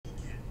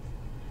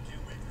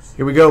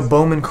Here we go,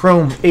 Bowman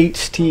Chrome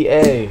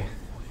HTA,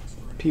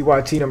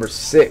 PYT number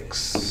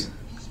 6.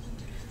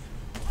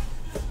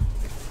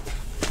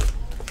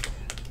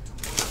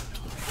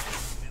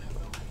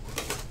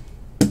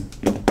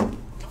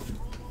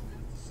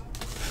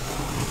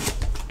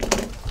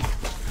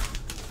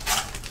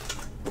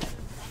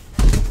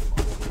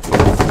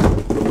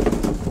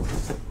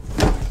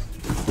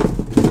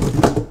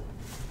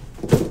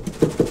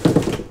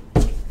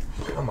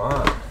 Come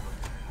on.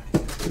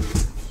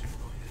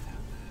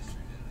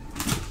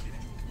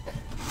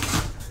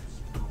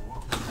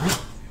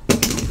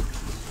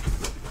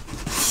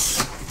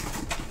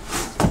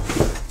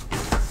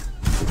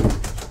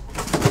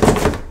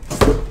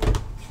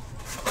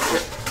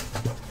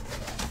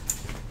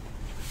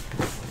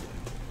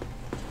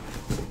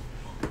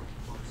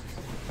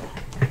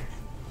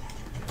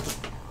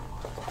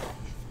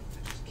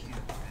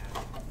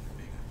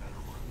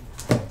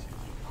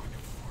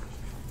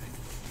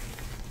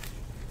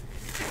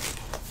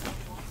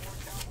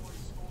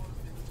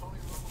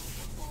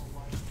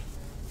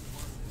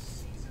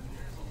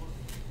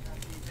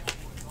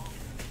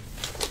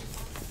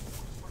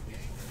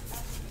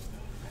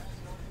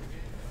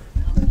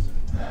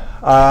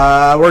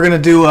 We're going to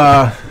do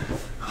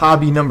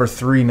hobby number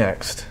 3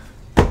 next.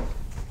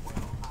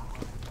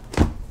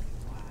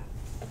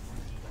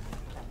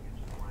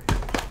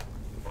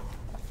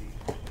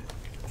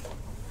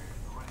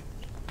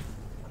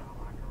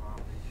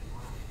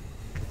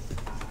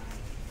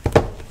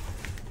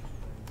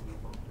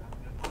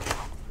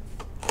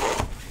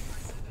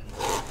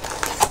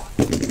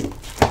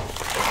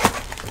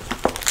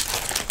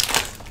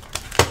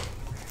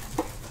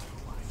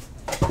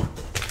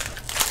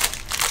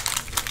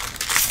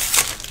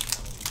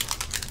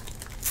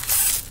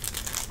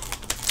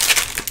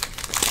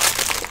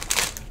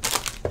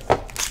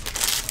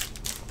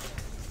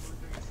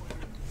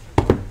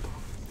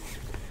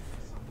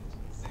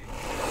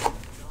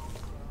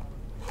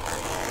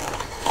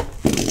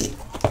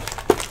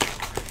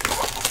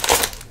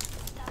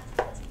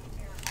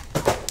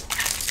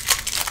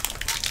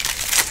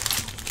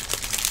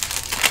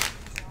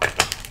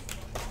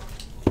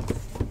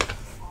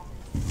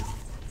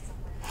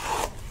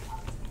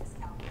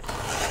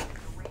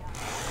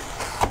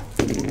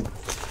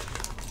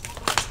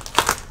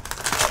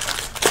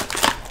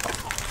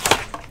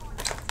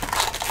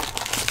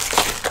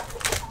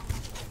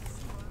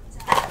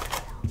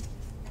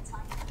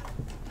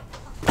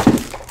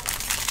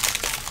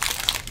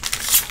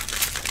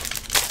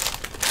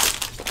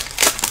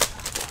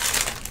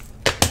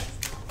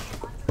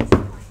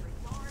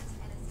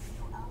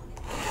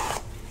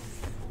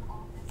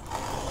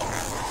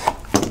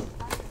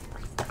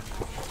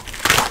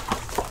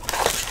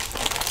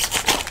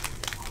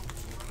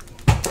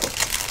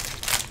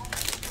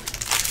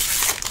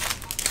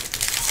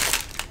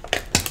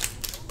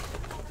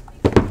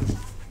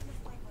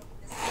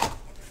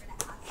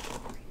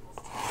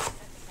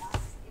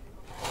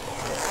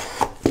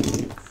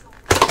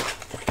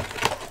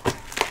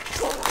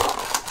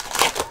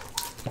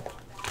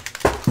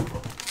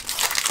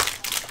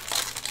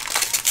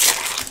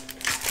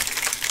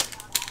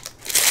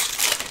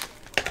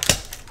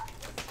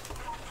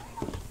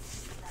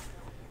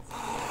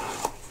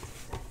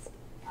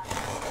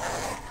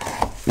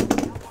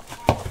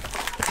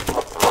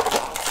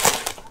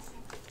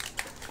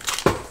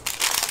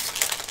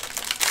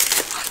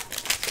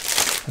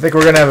 I think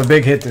we're going to have a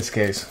big hit this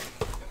case.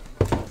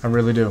 I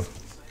really do.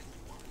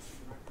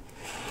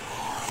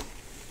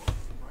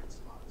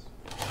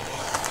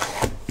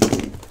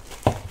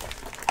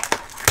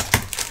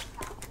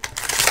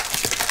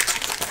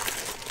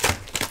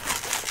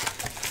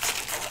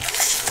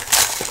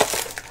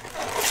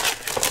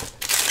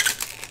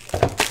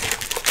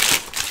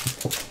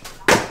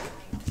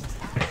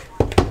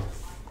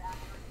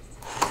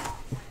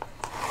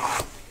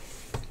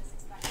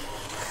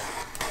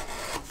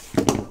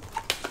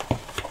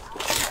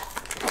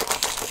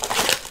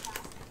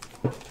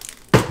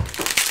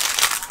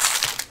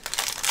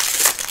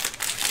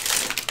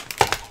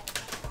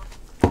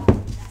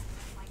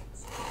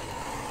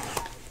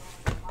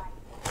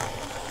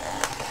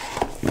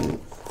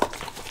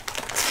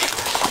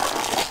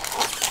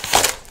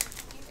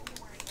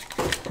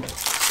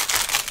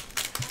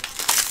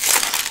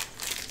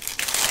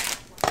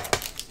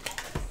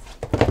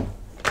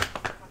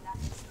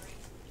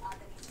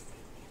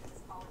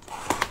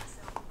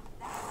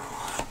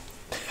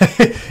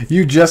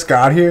 You just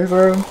got here,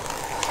 bro?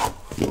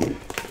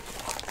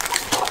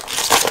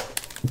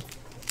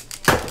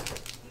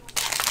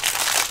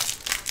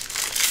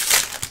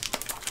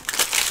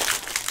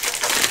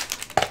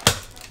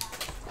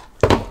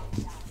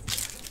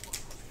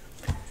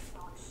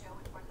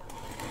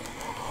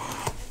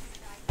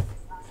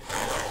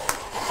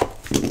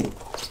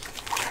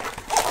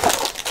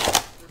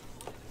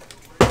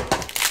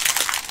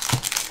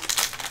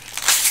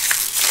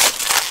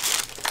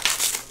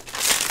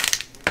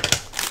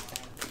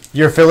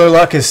 Your filler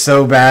luck is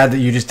so bad that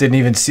you just didn't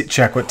even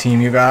check what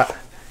team you got.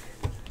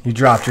 You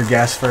dropped your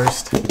guess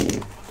first.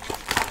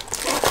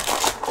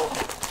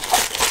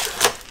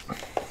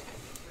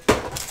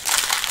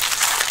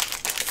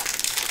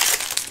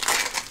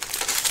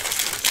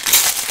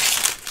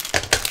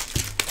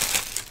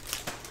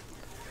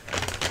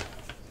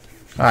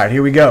 All right,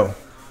 here we go.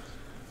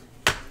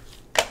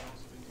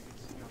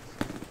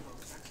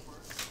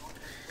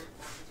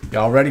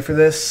 Y'all ready for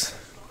this?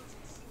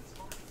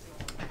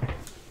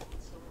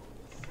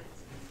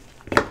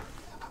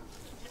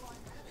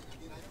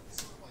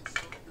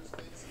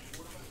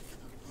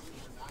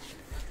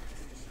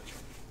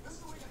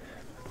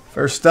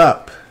 First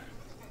up,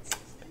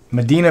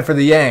 Medina for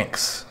the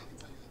Yanks.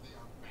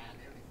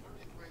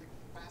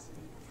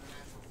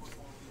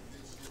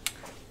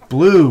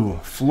 Blue,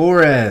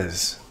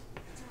 Flores.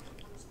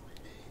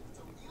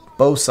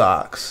 Bo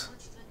Sox.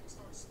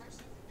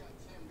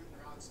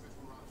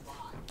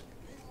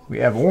 We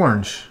have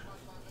orange.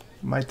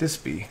 What might this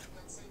be?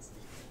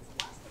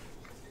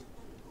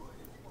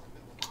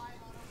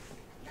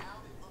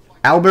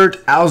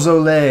 Albert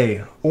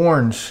Alzolay,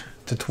 orange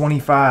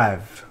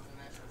 /25.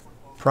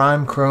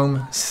 Prime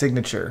Chrome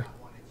signature.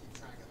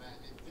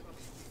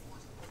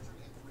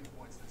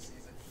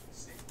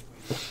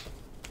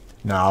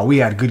 Nah, we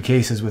had good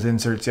cases with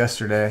inserts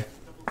yesterday.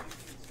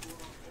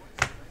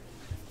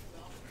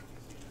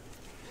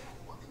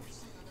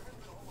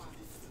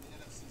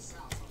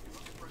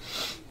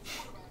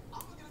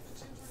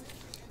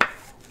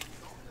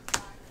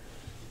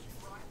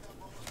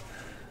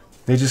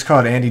 They just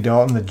called Andy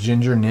Dalton the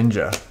Ginger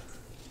Ninja.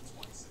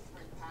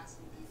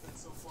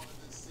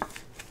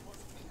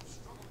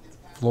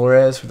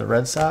 Flores for the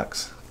Red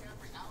Sox.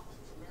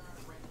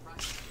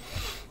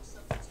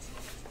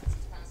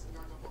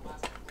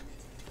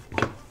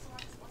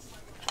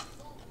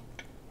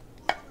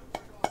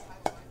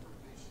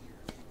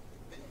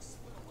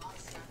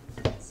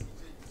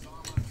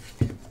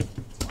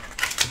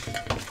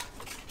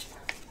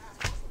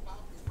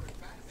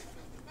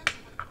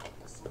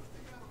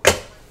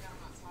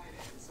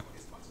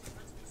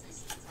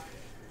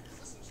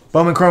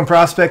 Bowman Chrome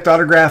Prospect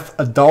autograph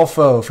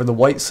Adolfo for the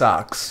White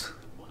Sox.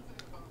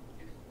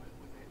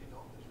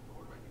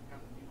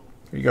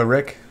 Here you go,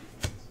 Rick.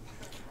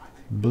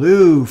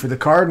 Blue for the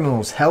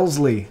Cardinals,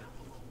 Helsley.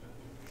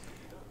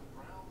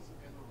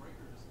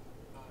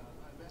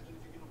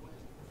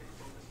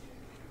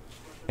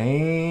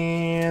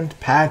 And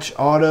patch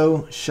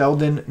auto,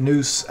 Sheldon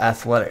Noose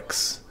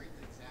Athletics.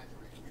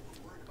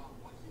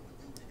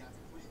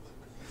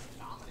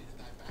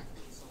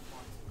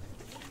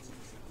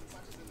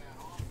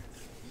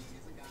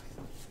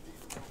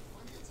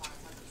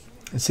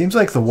 It seems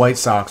like the White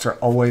Sox are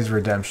always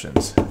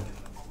redemptions.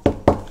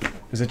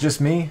 Is it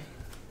just me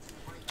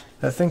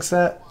that thinks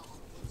that?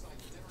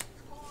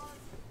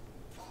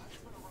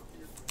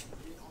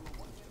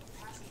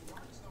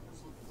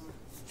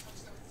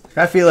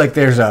 I feel like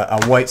there's a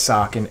White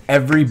Sox in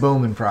every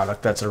Bowman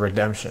product that's a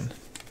redemption.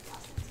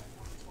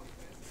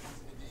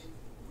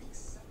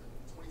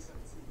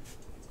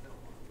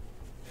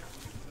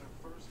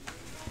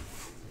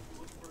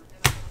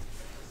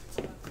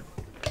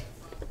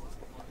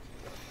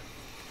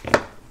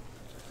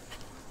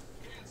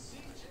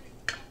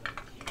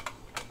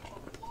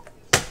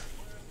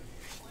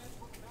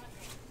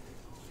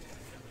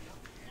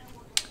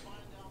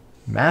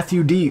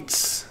 Matthew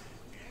Dietz,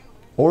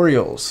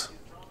 Orioles.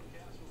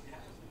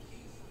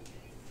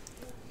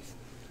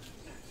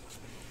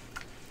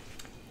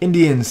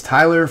 Indians,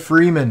 Tyler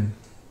Freeman.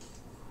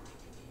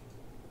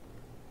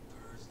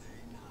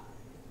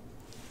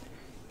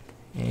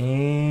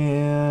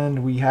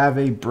 And we have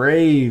a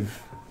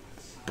Brave,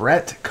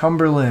 Brett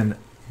Cumberland,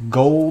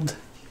 Gold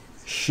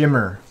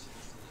Shimmer.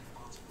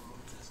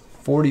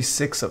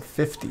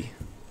 46/50.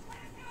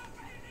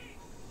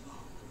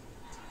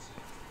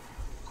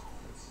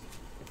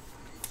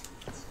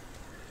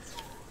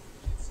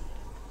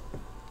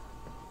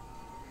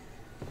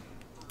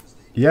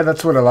 Yeah,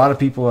 that's what a lot of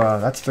people,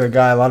 that's the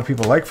guy a lot of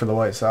people like for the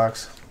White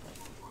Sox.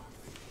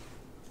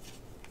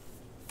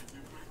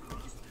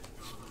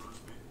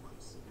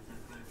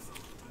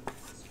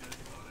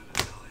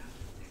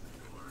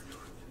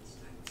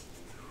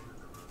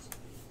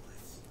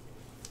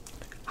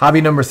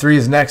 Hobby number 3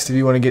 is next if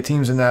you want to get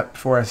teams in that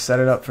before I set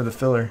it up for the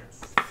filler.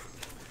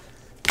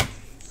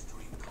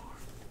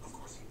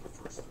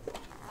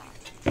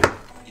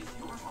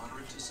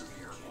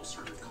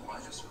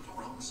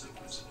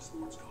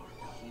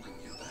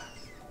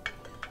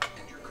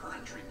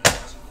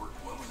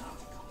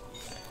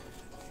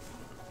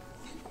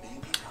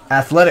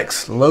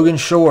 Athletics, Logan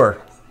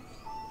Shore.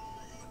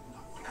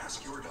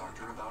 Ask your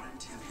doctor about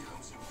Entyvio,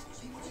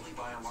 the only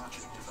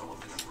biologic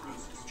developed and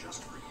approved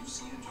just for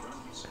UC and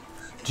Crohn's.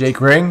 Jake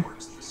Ring,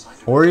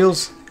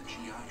 Orioles.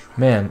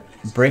 Man,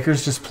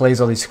 Breakers just plays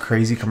all these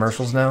crazy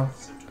commercials now.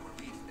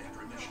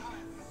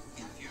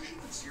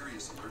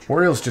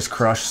 Orioles just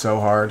crush so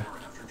hard.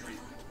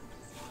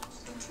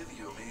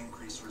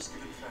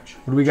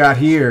 What do we got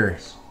here?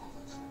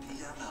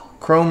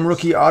 Chrome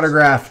rookie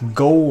autograph,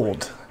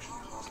 gold.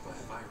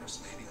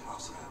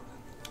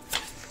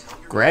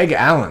 Greg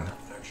Allen.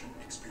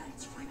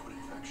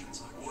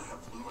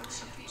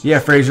 Yeah,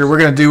 Frazier, we're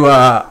going to do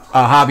a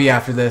hobby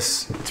after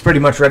this. It's pretty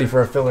much ready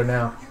for a filler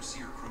now.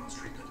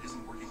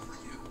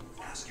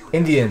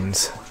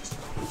 Indians.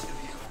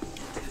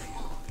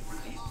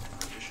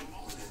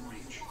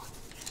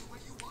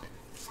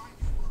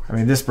 I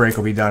mean, this break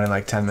will be done in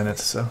like 10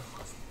 minutes, so.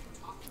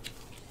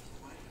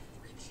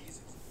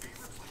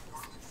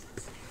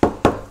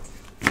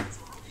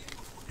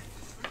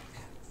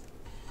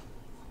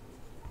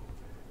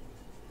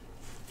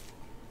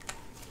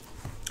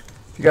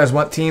 If you guys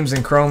want teams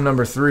in Chrome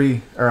number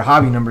 3, or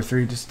hobby number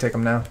 3, just take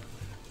them now.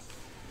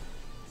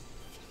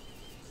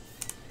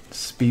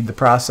 Speed the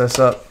process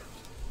up.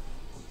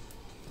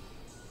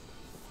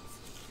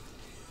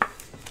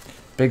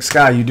 Big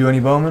Sky, you do any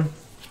Bowman?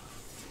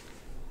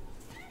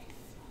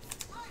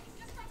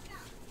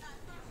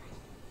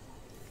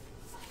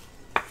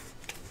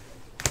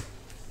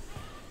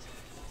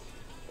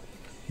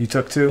 You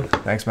took 2?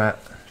 Thanks, Matt.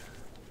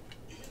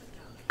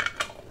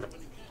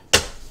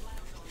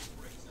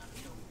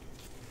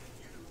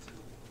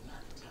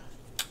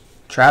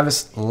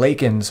 Travis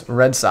Lakins,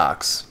 Red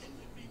Sox.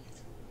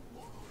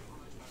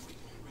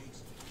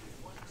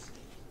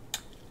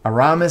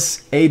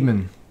 Aramis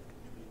Aidman,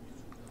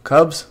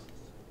 Cubs.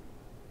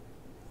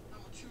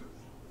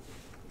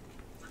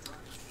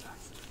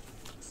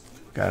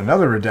 Got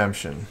another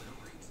redemption.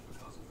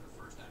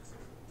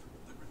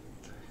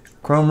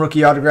 Chrome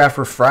rookie autograph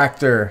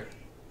refractor.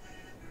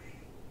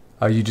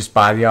 Oh, you just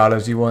buy the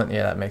autos you want?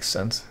 Yeah, that makes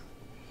sense.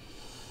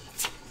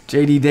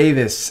 JD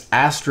Davis,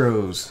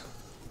 Astros.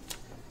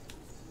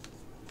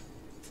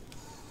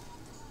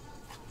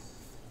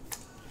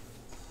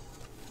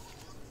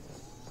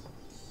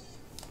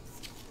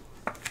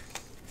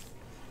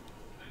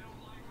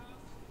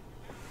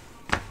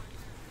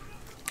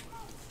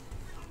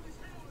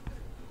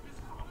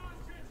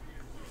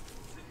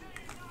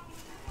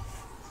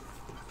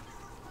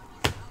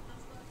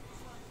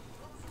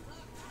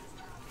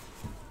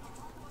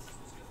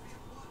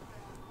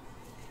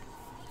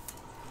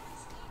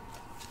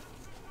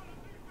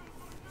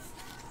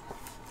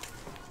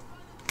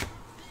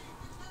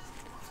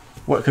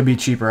 What could be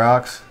cheaper,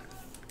 Ox?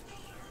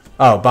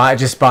 Oh,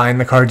 just buying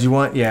the cards you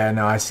want? Yeah,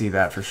 no, I see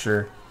that for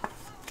sure.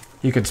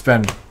 You could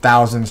spend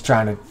thousands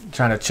trying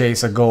to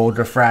chase a gold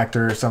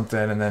refractor or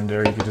something, and then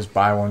you could just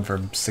buy one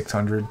for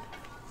 600.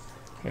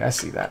 Yeah, I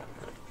see that.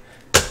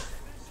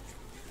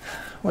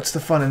 What's the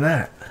fun in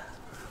that?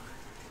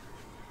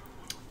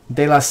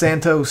 De Los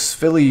Santos,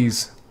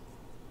 Phillies.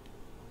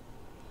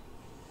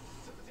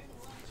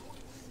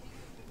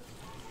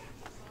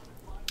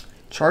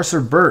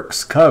 Charcer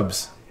Burks,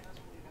 Cubs.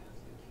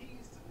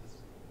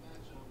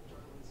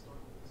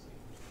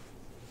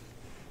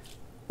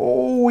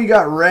 Oh, we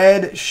got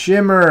red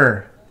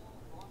shimmer.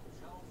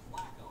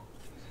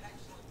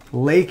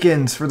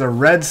 Lakins for the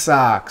Red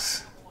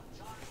Sox.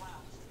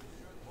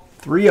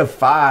 3 of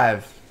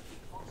 5.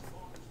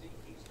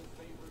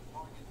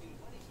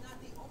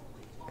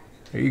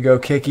 There you go,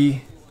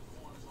 Kiki.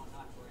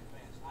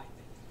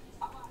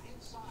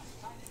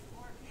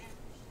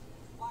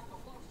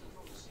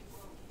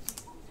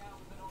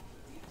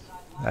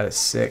 That is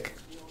sick.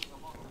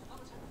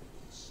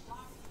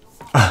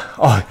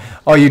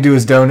 All you do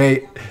is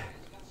donate.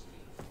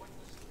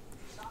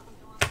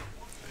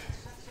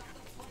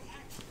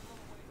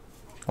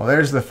 Well,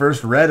 there's the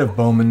first red of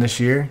Bowman this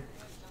year.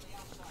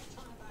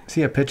 Is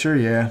he a pitcher?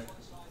 Yeah.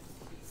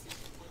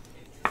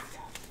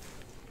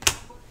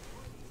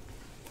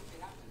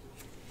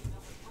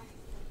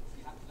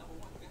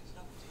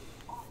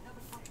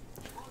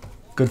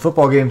 Good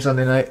football game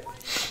Sunday night.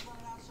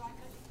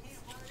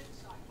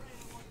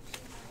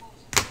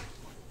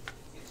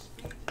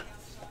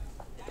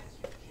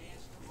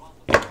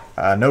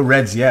 No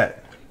reds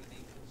yet.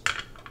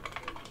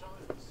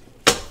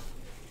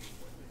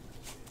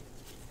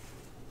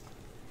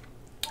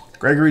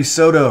 Gregory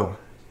Soto,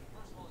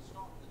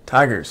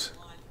 Tigers.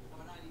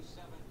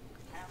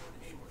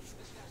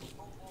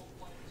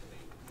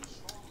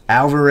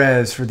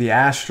 Alvarez for the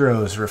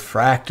Astros,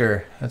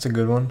 refractor. That's a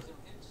good one.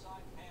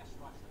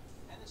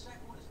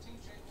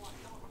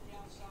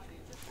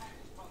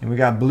 And we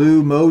got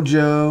Blue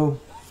Mojo,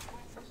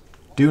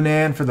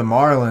 Dunan for the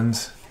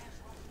Marlins.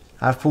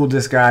 I've pulled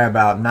this guy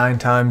about 9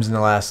 times in the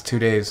last 2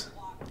 days.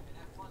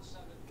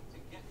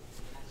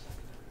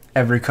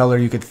 Every color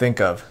you could think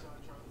of.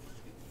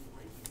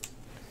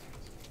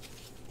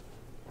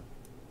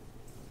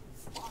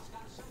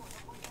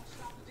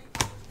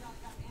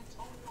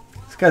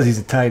 It's because he's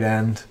a tight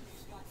end.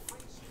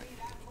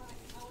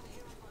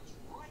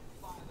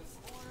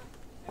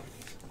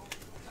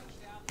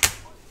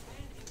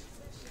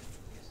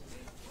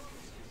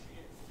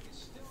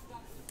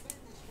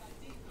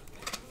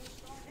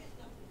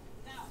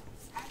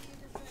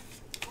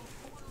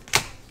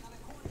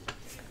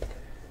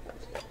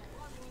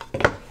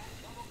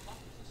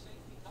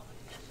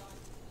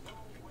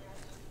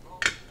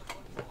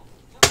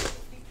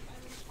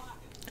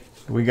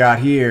 We got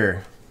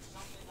here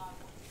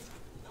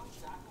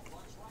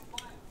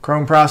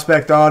Chrome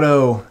Prospect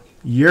Auto,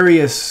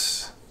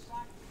 Urias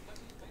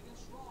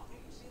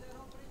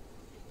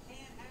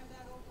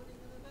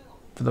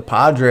for the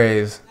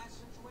Padres.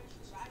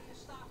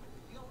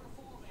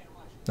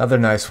 Another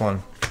nice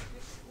one.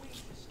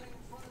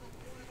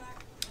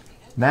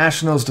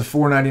 Nationals to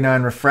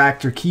 499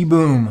 refractor, Key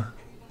Boom.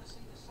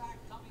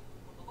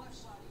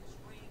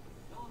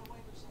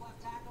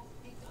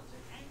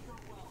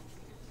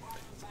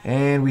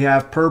 And we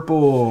have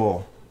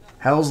purple.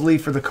 Helsley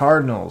for the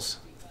Cardinals.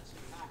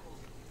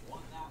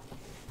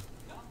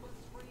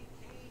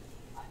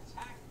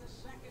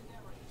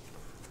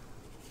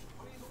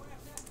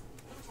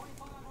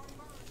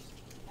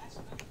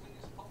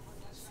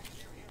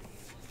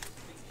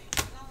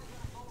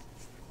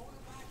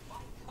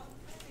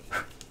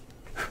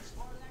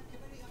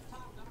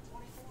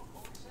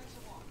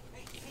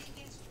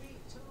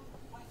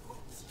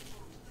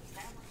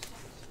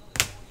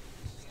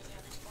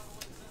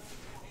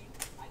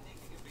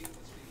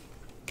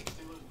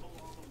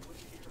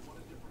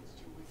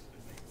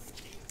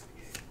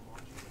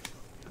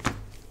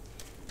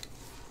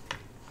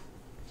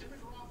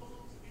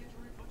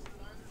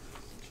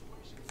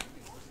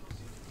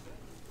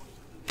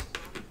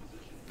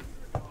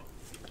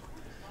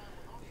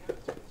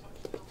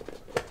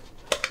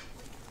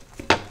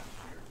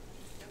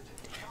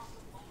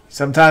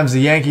 Sometimes the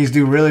Yankees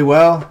do really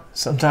well.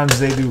 Sometimes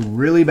they do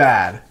really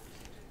bad.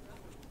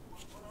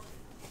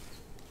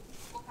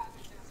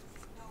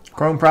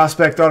 Chrome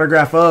prospect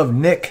autograph of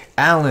Nick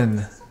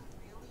Allen.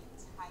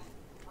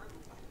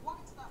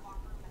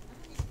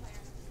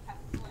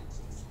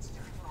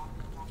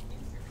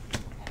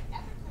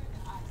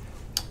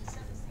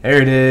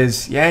 There it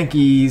is.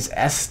 Yankees,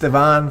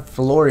 Estevan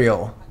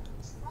Florial.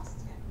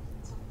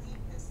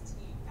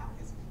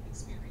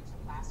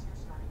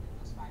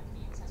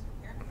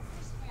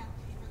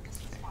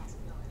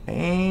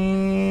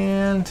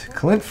 And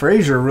Clint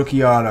Frazier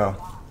rookie auto.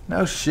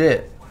 No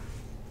shit.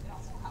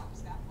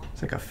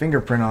 It's like a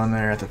fingerprint on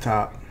there at the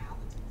top.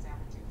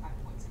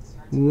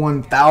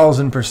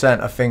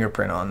 1000% a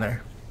fingerprint on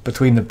there.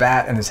 Between the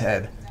bat and his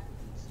head.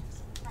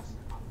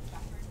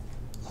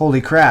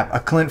 Holy crap. A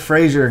Clint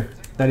Frazier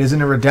that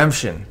isn't a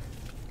redemption.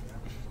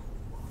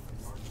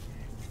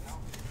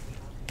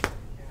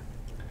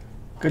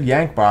 Good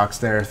yank box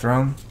there,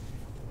 Throne.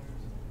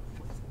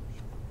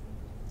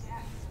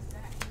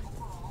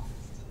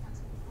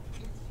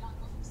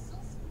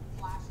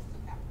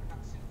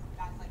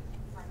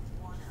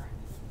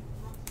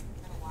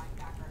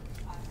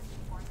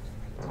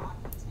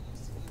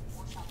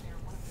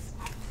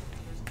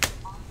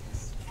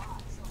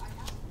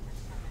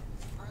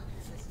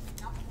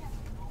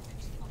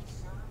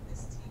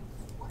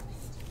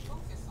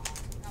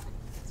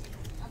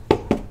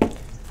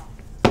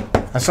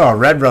 I saw a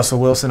red Russell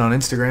Wilson on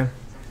Instagram.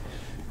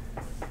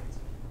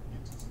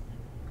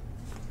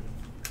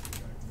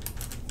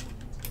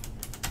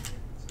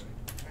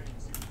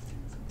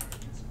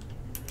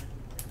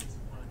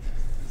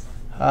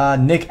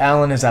 Nick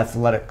Allen is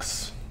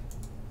Athletics.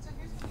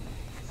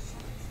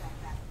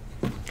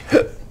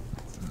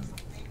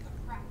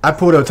 I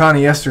pulled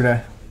Ohtani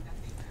yesterday.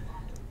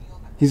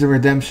 He's a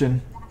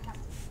redemption.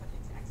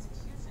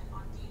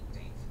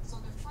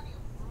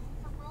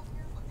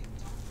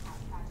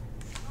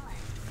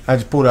 I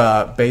just pulled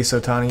a base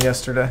Ohtani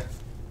yesterday.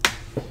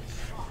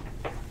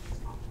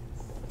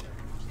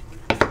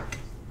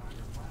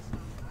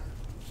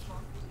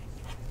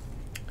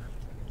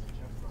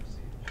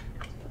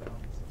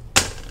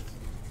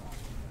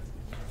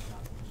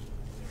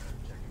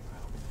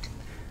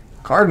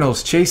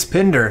 Cardinals, Chase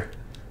Pinder.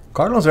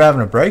 Cardinals are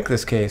having a break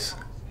this case.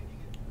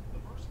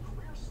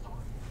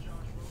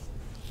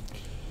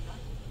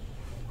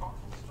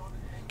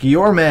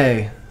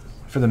 Guillorme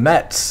for the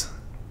Mets.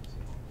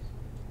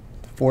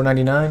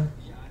 $4.99.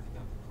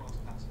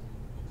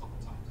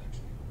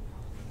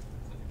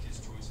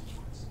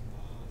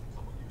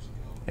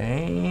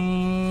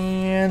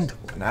 And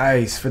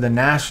nice for the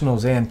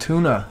Nationals,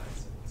 Antuna.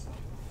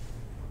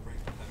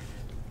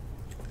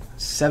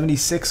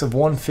 76 of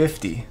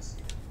 150.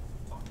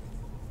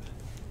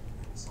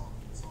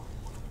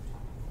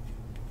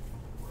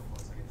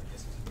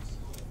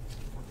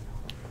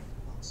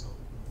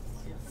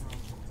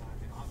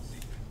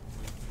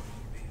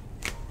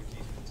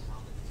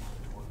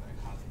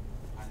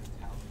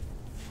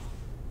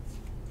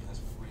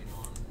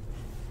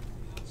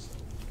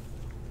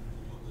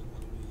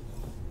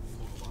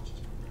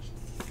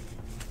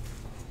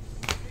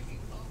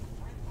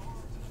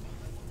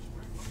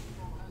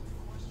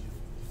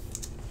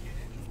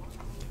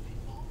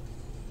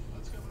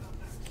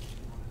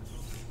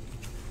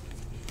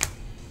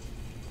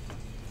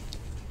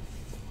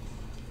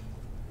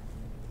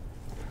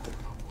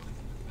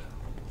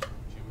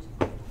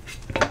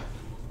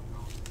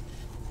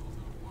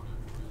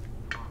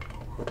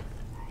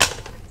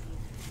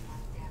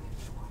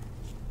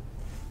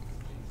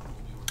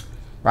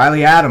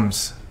 Riley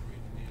Adams.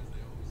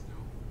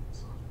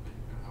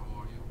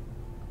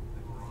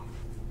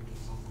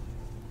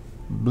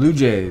 Blue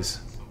Jays.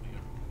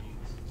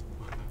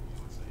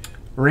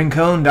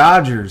 Rincon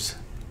Dodgers.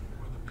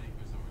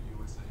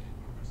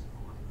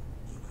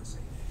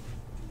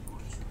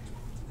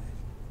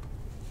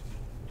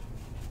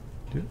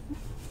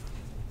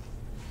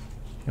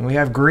 And we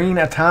have Green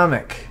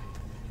Atomic.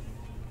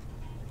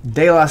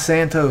 De Los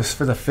Santos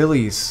for the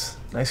Phillies.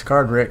 Nice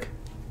card, Rick.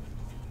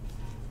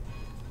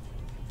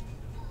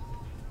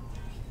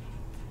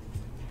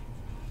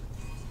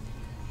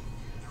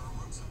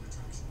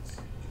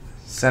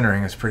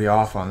 Centering is pretty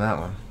off on that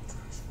one.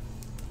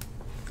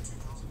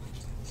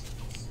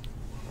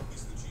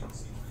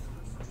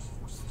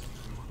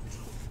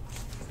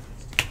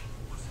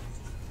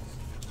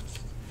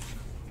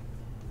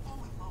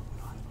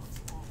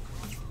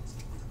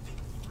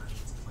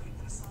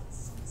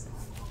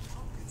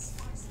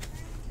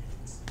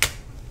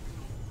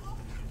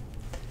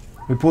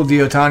 We pulled the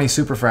Otani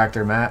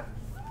Superfractor, Matt.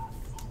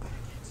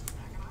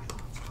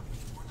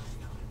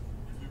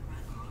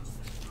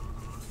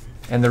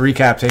 And the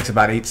recap takes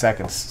about 8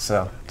 seconds,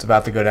 so it's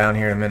about to go down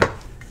here in a minute.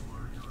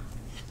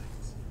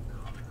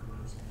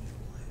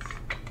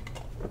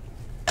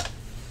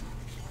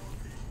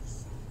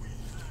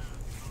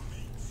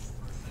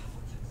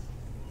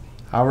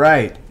 All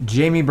right,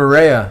 Jamie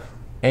Barea,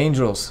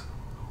 Angels.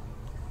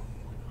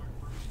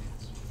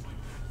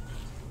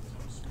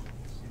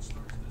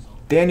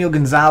 Daniel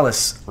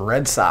Gonzalez,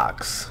 Red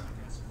Sox.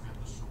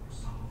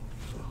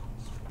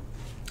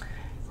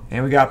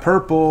 And we got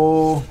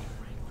purple.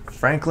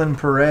 Franklin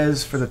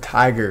Perez for the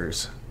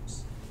Tigers.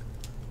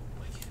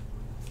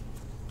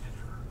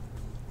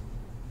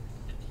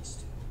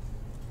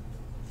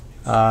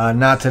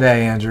 Not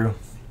today, Andrew.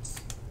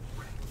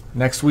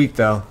 Next week,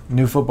 though.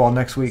 New football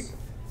next week.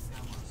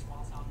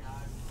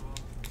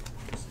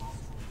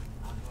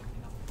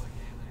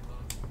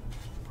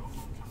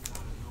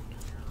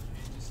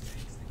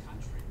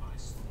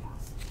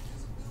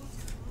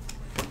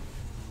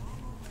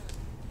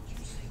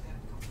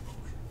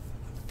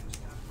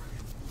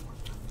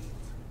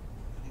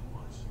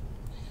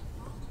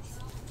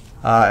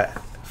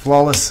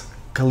 Flawless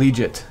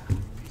Collegiate.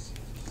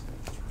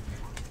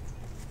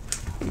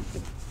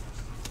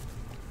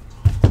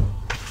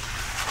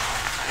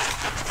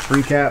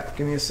 Recap,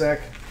 give me a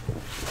sec.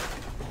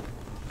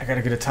 I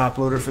gotta get a top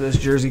loader for this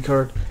jersey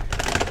card.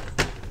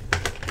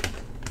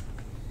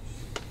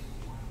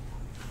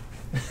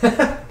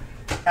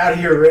 Out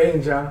of your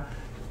range, huh?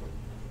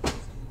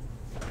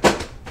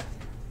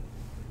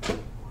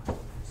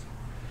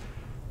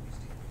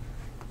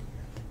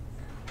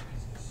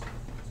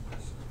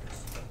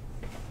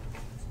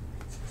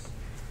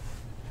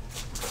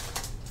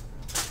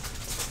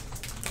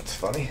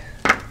 Funny.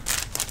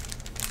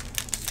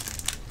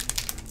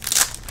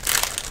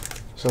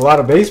 There's a lot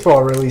of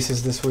baseball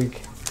releases this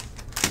week.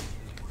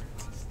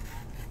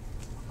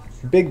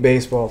 Big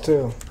baseball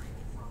too.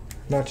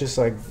 Not just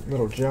like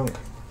little junk.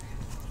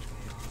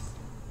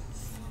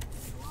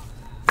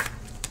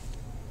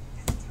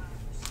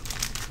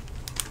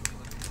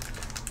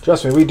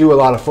 Trust me, we do a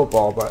lot of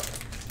football, but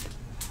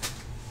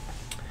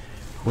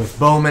with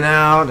Bowman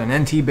out and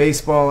NT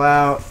baseball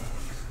out.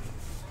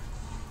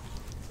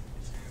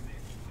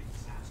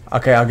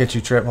 Okay, I'll get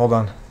you, Trip. Hold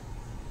on.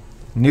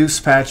 Noose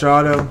Patch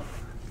Auto,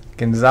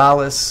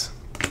 Gonzalez,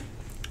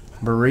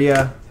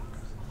 Berea,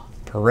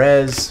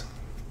 Perez,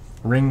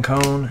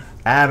 Rincon,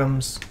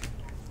 Adams,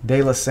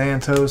 De Los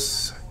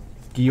Santos,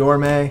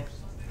 Guillorme,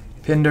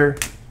 Pinder,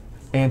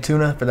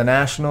 Antuna for the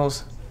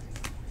Nationals,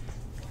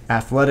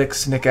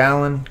 Athletics, Nick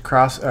Allen,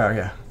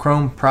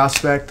 Chrome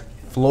Prospect,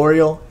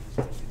 Florial,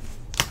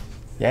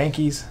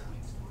 Yankees,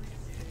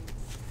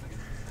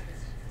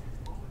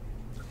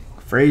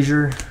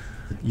 Frazier,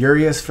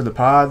 Urias for the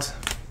Pods,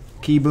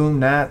 Keyboom,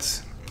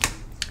 Nats,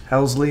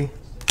 Helsley,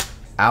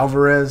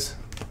 Alvarez,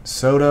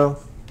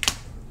 Soto,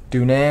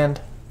 Dunand,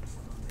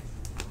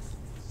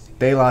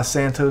 De Los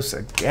Santos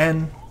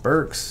again,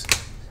 Burks,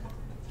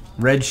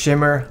 Red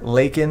Shimmer,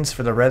 Lakins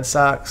for the Red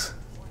Sox,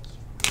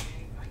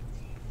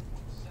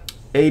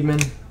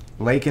 Aidman,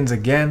 Lakins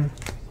again,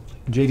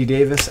 JD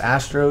Davis,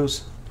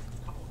 Astros,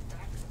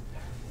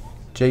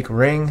 Jake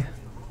Ring,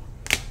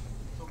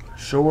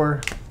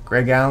 Shore,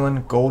 Greg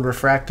Allen, Gold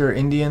Refractor,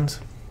 Indians,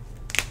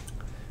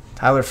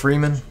 Tyler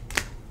Freeman,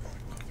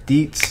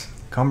 Dietz,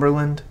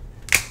 Cumberland,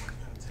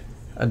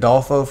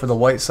 Adolfo for the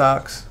White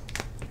Sox,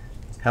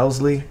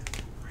 Helsley,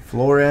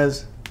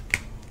 Flores,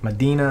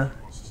 Medina,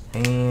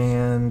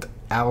 and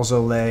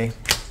Alzolay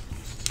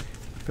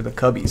for the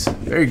Cubbies.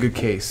 Very good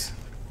case.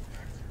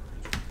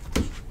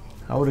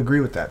 I would agree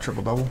with that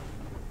triple-double.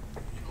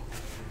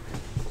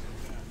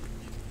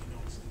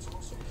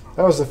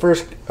 That was the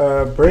first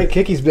break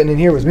Kicky's been in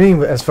here with me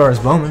as far as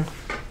Bowman.